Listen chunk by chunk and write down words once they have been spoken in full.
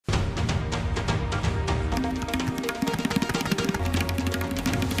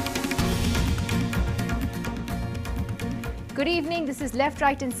Good evening. This is Left,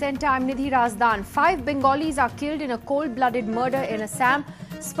 Right and Centre. I'm Nidhi Razdan. 5 Bengalis are killed in a cold-blooded murder in Assam,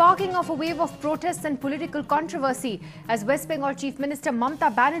 sparking off a wave of protests and political controversy as West Bengal Chief Minister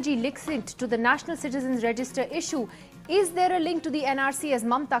Mamata Banerjee links it to the National Citizens Register issue. Is there a link to the NRC as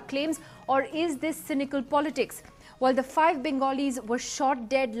Mamata claims, or is this cynical politics? Well, the 5 Bengalis were shot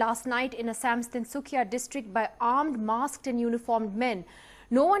dead last night in Assam's Tinsukia district by armed, masked and uniformed men.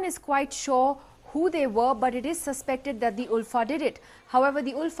 No one is quite sure who they were, but it is suspected that the Ulfa did it. However,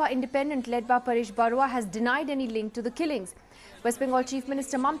 the Ulfa independent led by Paresh Barua has denied any link to the killings. West Bengal Chief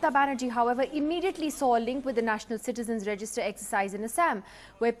Minister Mamata Banerjee, however, immediately saw a link with the National Citizens Register exercise in Assam,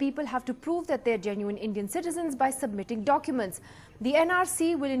 where people have to prove that they are genuine Indian citizens by submitting documents. The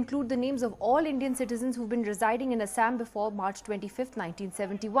NRC will include the names of all Indian citizens who have been residing in Assam before March 25,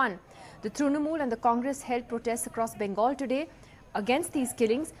 1971. The Trinamool and the Congress held protests across Bengal today against these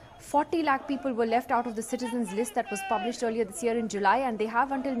killings. 40 lakh people were left out of the citizens list that was published earlier this year in July, and they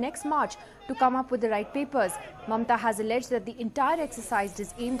have until next March to come up with the right papers. Mamata has alleged that the entire exercise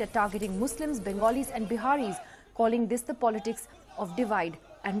is aimed at targeting Muslims, Bengalis and Biharis, calling this the politics of divide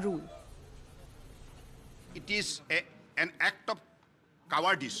and rule. It is an act of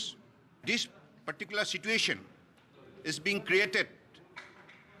cowardice. This particular situation is being created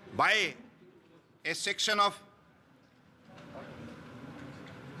by a section of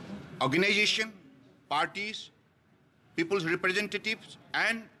organization, parties, people's representatives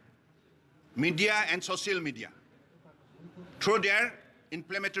and media and social media through their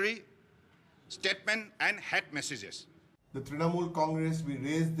inflammatory statement and hate messages. The Trinamool Congress, we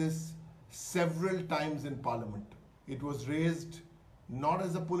raised this several times in Parliament. It was raised not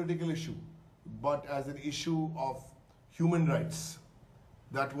as a political issue, but as an issue of human rights.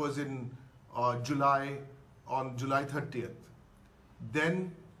 That was in July, on July 30th.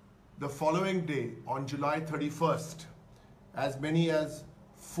 Then the following day, on July 31st, as many as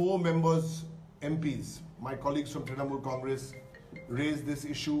 4 members, MPs, my colleagues from Trinamool Congress, raised this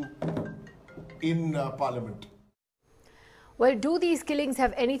issue in Parliament. Well, do these killings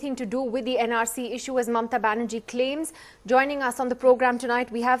have anything to do with the NRC issue, as Mamata Banerjee claims? Joining us on the program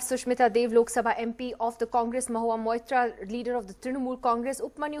tonight, we have Sushmita Dev, Lok Sabha MP of the Congress, Mahua Moitra, leader of the Trinamool Congress.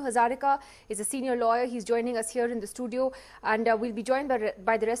 Upmanyu Hazarika is a senior lawyer. He's joining us here in the studio, and we'll be joined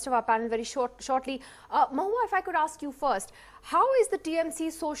by the rest of our panel very shortly. Mahua, if I could ask you first, how is the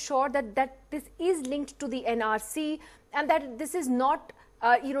TMC so sure that this is linked to the NRC and that this is not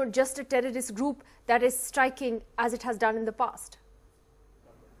just a terrorist group that is striking as it has done in the past?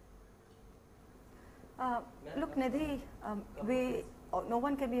 Look, Nidhi, no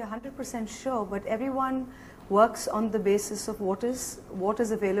one can be 100% sure, but everyone works on the basis of what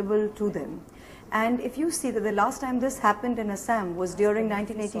is available to them. And if you see that the last time this happened in Assam was during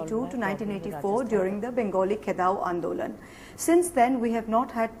 1982 to 1984 during the Bengali Khedao Andolan. Since then, we have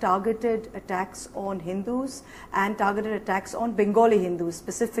not had targeted attacks on Hindus and targeted attacks on Bengali Hindus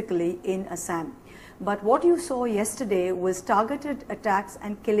specifically in Assam. But what you saw yesterday was targeted attacks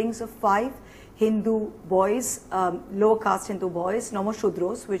and killings of 5 Hindu boys, lower caste Hindu boys,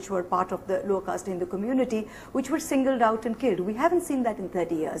 Namashudros, which were part of the lower caste Hindu community, which were singled out and killed. We haven't seen that in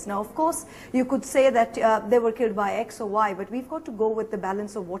 30 years. Now, of course, you could say that they were killed by X or Y, but we've got to go with the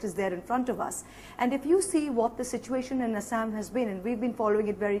balance of what is there in front of us. And if you see what the situation in Assam has been, and we've been following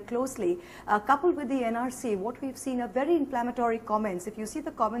it very closely, coupled with the NRC, what we've seen are very inflammatory comments. If you see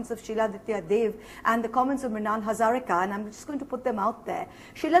the comments of Shiladitya Dev and the comments of Mrinal Hazarika, and I'm just going to put them out there,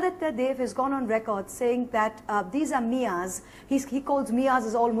 Shiladitya Dev has gone on record saying that these are Mias. He calls Mias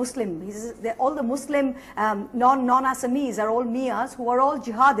as all Muslim. All the Muslim non-Assamese are all Mias who are all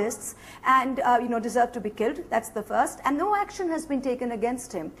jihadists and deserve to be killed. That's the first. And no action has been taken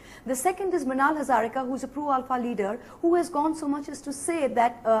against him. The second is Mrinal Hazarika, who's a pro-Alpha leader, who has gone so much as to say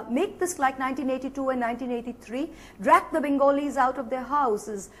that make this like 1982 and 1983, drag the Bengalis out of their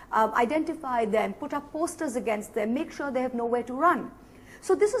houses, identify them, put up posters against them, make sure they have nowhere to run.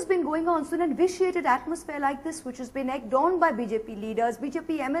 So this has been going on. So in an vitiated atmosphere like this, which has been egged on by BJP leaders,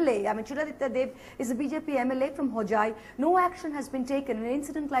 BJP MLA, I mean, Shiladitya Dev is a BJP MLA from Hojai. No action has been taken. An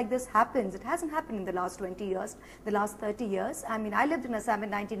incident like this happens. It hasn't happened in the last 20 years, the last 30 years. I mean, I lived in Assam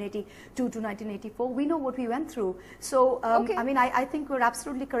in 1982 to 1984. We know what we went through. So, okay. I mean, I think we're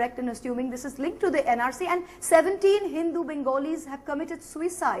absolutely correct in assuming this is linked to the NRC. And 17 Hindu Bengalis have committed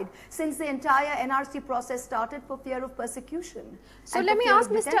suicide since the entire NRC process started for fear of persecution. So let me ask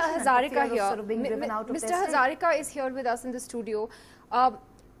Mr. Hazarika here. Mr. Hazarika is here with us in the studio.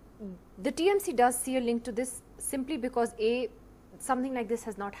 The TMC does see a link to this simply because something like this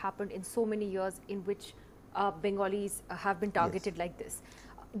has not happened in so many years in which Bengalis have been targeted like this.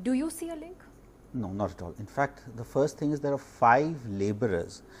 Do you see a link? No, not at all. In fact, the first thing is there are 5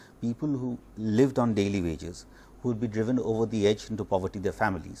 laborers, people who lived on daily wages, who would be driven over the edge into poverty, their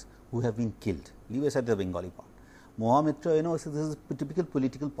families, who have been killed. Leave aside the Bengali part. Mohamitra, you know, so this is typical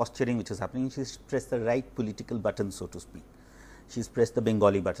political posturing which is happening. She's pressed the right political button, so to speak. She's pressed the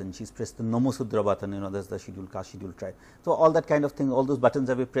Bengali button, she's pressed the Nomusudra button, you know, that's the scheduled caste, scheduled tribe. So, all that kind of thing, all those buttons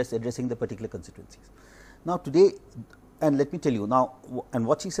have been pressed addressing the particular constituencies. Now, today, and let me tell you now, and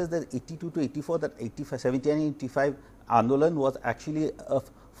what she says that 82 to 84, that 85, 70 and 85 Andolan was actually a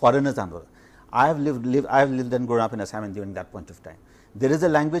foreigners Andolan. I have lived and grown up in Assam during that point of time. There is a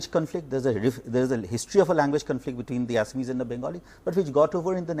language conflict, there is a history of a language conflict between the Assamese and the Bengali, but which got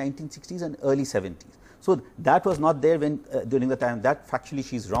over in the 1960s and early 70s. So, that was not there when during the time. That factually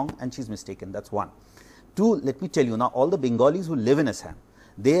she is wrong and she is mistaken, that is one. 2, let me tell you now, all the Bengalis who live in Assam,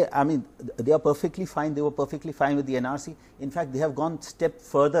 they are perfectly fine, they were perfectly fine with the NRC. In fact, they have gone step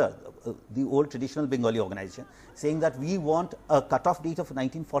further, the old traditional Bengali organization, saying that we want a cut-off date of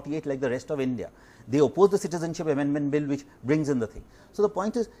 1948 like the rest of India. They oppose the Citizenship Amendment Bill which brings in the thing. So, the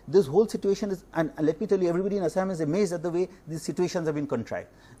point is, this whole situation is, and let me tell you, everybody in Assam is amazed at the way these situations have been contrived.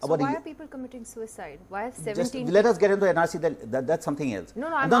 So, why are people committing suicide? Why have 17? Let us get into NRC, that's something else. No,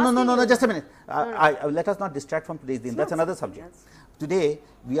 just a minute. Let us not distract from today's thing, that's another subject. Today,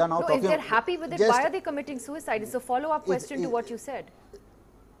 we are now talking. If they are happy with it, why are they committing suicide? It's a follow-up question to what you said.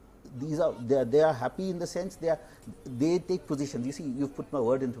 They are happy in the sense they take positions. You see, you've put my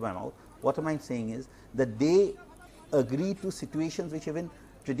word into my mouth. What am I saying is that they agree to situations which even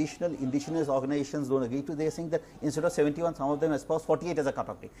traditional indigenous organizations don't agree to. They are saying that instead of 71, some of them espouse 48 as a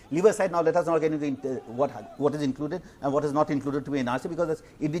cut-off date. Leave aside now, let us not get into what is included and what is not included to be NRC, because that's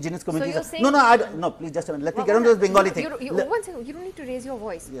indigenous communities. So you're saying no, please just a minute. Let me get on to this Bengali thing. One second, you don't need to raise your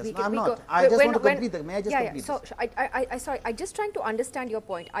voice. Yes, no, I'm not. I just want to complete that. May I just complete this? Sorry, I'm just trying to understand your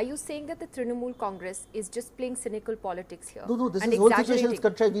point. Are you saying that the Trinamool Congress is just playing cynical politics here? No, this is whole situation is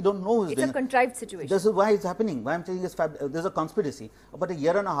contrived. We don't know. It's a contrived situation. This is why it's happening. Why I'm saying is there's a conspiracy. About a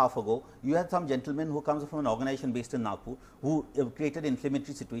year and a half ago, you had some gentleman who comes from an organization based in Nagpur who created an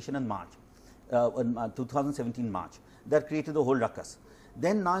inflammatory situation in March, 2017 March, that created a whole ruckus.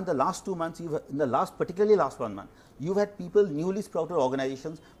 Then now in the last 2 months, particularly last 1 month, you've had people, newly sprouted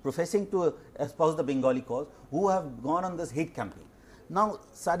organizations professing to espouse the Bengali cause, who have gone on this hate campaign. Now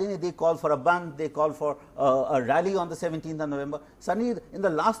suddenly they call for a band, they call for a rally on the 17th of November. Suddenly in the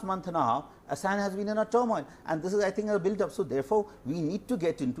last month and a half, Assam has been in a turmoil, and this is, I think, a build up. So therefore, we need to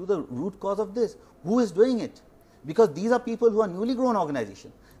get into the root cause of this. Who is doing it? Because these are people who are newly grown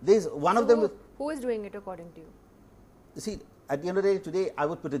organizations. There is one of them. Who is doing it according to you? See, at the end of the day, today I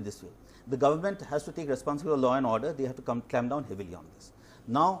would put it this way: the government has to take responsibility for law and order. They have to clamp down heavily on this.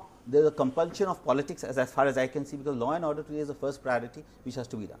 Now, there is a compulsion of politics as far as I can see, because law and order today is the first priority which has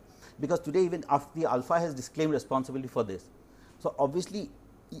to be done. Because today, even after the Alpha has disclaimed responsibility for this, so obviously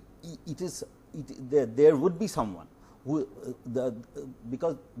there would be someone who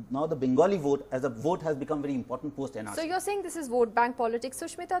because now the Bengali vote as a vote has become very important post NRC. So you're saying this is vote bank politics.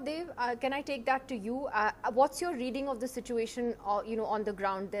 Sushmita Dev, can I take that to you? What's your reading of the situation, on the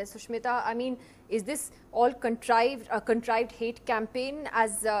ground there, Sushmita? I mean, is this all contrived, a contrived hate campaign,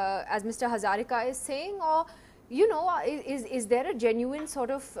 as Mr. Hazarika is saying, or is there a genuine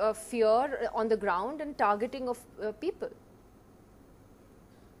sort of fear on the ground and targeting of people?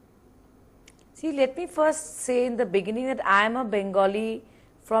 See, let me first say in the beginning that I am a Bengali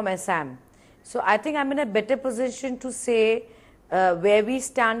from Assam. So I think I'm in a better position to say where we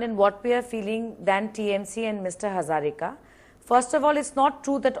stand and what we are feeling than TMC and Mr. Hazarika. First of all, it's not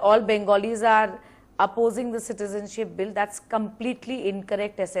true that all Bengalis are opposing the citizenship bill. That's completely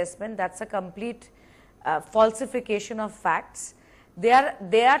incorrect assessment. That's a complete falsification of facts. They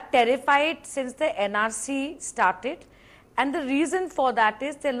are terrified since the NRC started. And the reason for that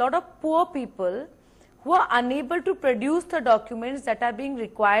is there are a lot of poor people who are unable to produce the documents that are being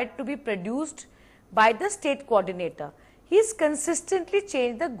required to be produced by the state coordinator. He's consistently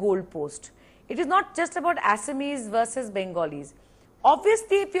changed the goalpost. It is not just about Assamese versus Bengalis.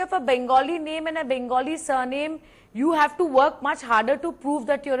 Obviously, if you have a Bengali name and a Bengali surname, you have to work much harder to prove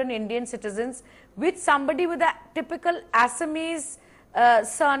that you're an Indian citizen, which somebody with a typical Assamese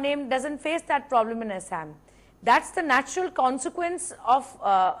surname doesn't face that problem in Assam. That's the natural consequence of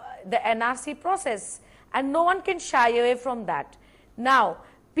the NRC process, and no one can shy away from that. Now,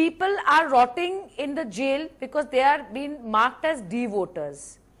 people are rotting in the jail because they are being marked as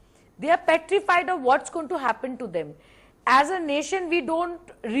D-voters. They are petrified of what's going to happen to them. As a nation, we don't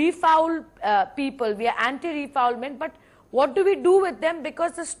refoul people. We are anti-refoulement, but what do we do with them?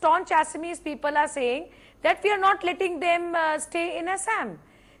 Because the staunch Assamese people are saying that we are not letting them stay in Assam.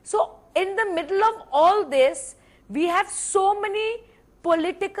 So in the middle of all this, we have so many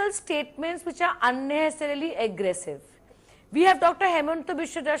political statements which are unnecessarily aggressive. We have Dr. Hemanta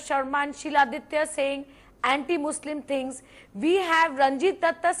Biswa Sharma and Sheila Aditya saying anti-Muslim things. We have Ranjit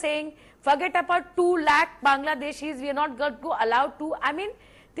Datta saying, forget about 2 lakh Bangladeshis, we are not going to allow to. I mean,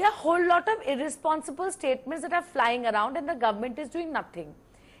 there are a whole lot of irresponsible statements that are flying around and the government is doing nothing.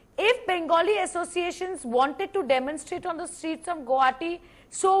 If Bengali associations wanted to demonstrate on the streets of Guwahati,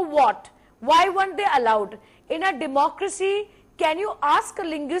 so what? Why weren't they allowed? In a democracy, can you ask a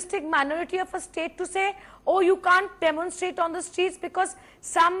linguistic minority of a state to say, oh, you can't demonstrate on the streets because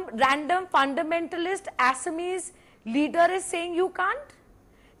some random fundamentalist Assamese leader is saying you can't?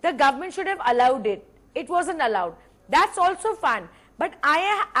 The government should have allowed it. It wasn't allowed. That's also fine. But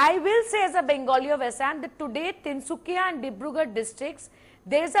I will say as a Bengali of Assam that today Tinsukia and Dibrugarh districts,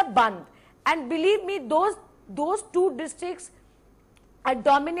 there is a bandh. And believe me, those 2 districts are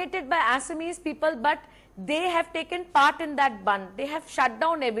dominated by Assamese people, but they have taken part in that bandh. They have shut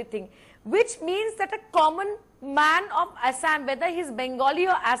down everything, which means that a common man of Assam, whether he is Bengali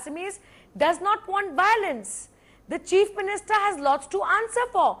or Assamese, does not want violence. The Chief Minister has lots to answer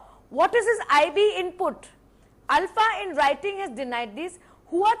for. What is his IB input? Alpha in writing has denied this.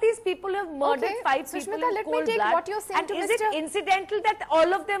 Who are these people who have murdered 5 people in let cold me take blood? what you're saying and to is Mr. it incidental that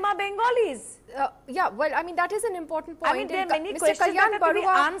all of them are Bengalis? Yeah, well, I mean, that is an important point. I mean, there are many Mr. questions Kalyan that have to be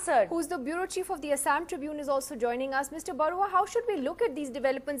Barua, answered. who's the Bureau Chief of the Assam Tribune, is also joining us. Mr. Barua, how should we look at these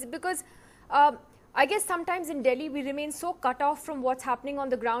developments? Because I guess sometimes in Delhi, we remain so cut off from what's happening on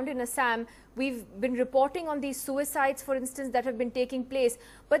the ground in Assam. We've been reporting on these suicides, for instance, that have been taking place.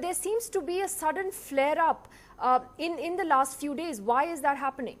 But there seems to be a sudden flare-up in the last few days. Why is that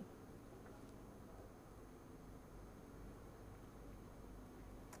happening?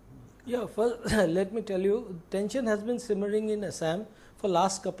 Yeah, first, let me tell you, tension has been simmering in Assam for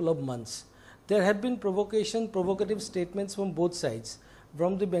last couple of months. There have been provocative statements from both sides,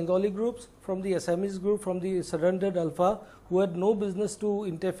 from the Bengali groups, from the Assamese group, from the surrendered Alpha, who had no business to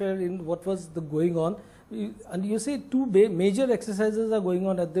interfere in what was going on. And you see, 2 major exercises are going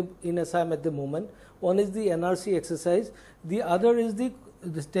on in Assam at the moment. One is the NRC exercise, the other is the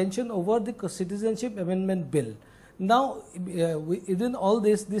tension over the Citizenship Amendment Bill. Now, within all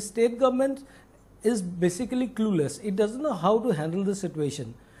this, the state government is basically clueless. It doesn't know how to handle the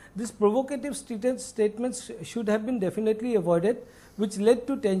situation. These provocative statements should have been definitely avoided, which led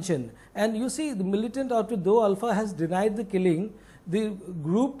to tension. And you see, the militant outfit, though Alpha has denied the killing,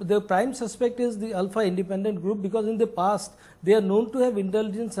 the prime suspect is the Alpha independent group, because in the past they are known to have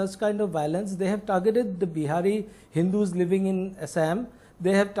indulged in such kind of violence. They have targeted the Bihari Hindus living in Assam.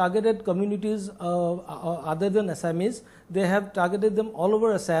 They have targeted communities other than Assamese. They have targeted them all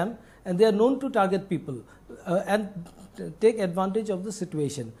over Assam, and they are known to target people and take advantage of the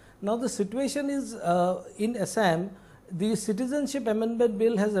situation. Now, the situation is in Assam, the Citizenship Amendment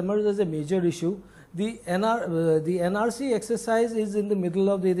Bill has emerged as a major issue. The NRC exercise is in the middle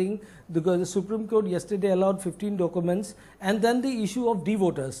of the thing, because the Supreme Court yesterday allowed 15 documents, and then the issue of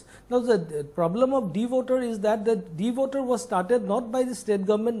D-voters. Now, the problem of D-voter is that the D-voter was started not by the state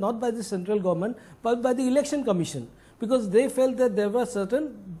government, not by the central government, but by the Election Commission, because they felt that there were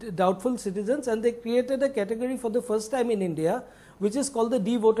certain doubtful citizens, and they created a category for the first time in India, which is called the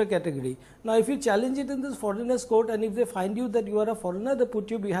D-voter category. Now, if you challenge it in this foreigners court, and if they find you that you are a foreigner, they put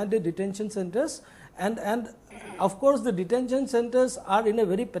you behind the detention centers, and of course the detention centers are in a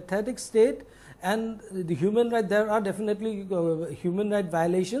very pathetic state, and the human right, there are definitely human right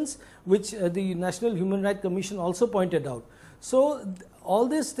violations, which the National Human Rights Commission also pointed out. So all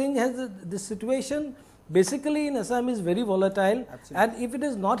this thing has the situation basically in Assam is very volatile. Absolutely. And if it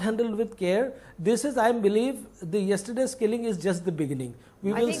is not handled with care, this is, I believe, the yesterday's killing is just the beginning.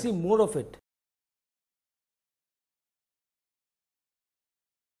 We will see more of it.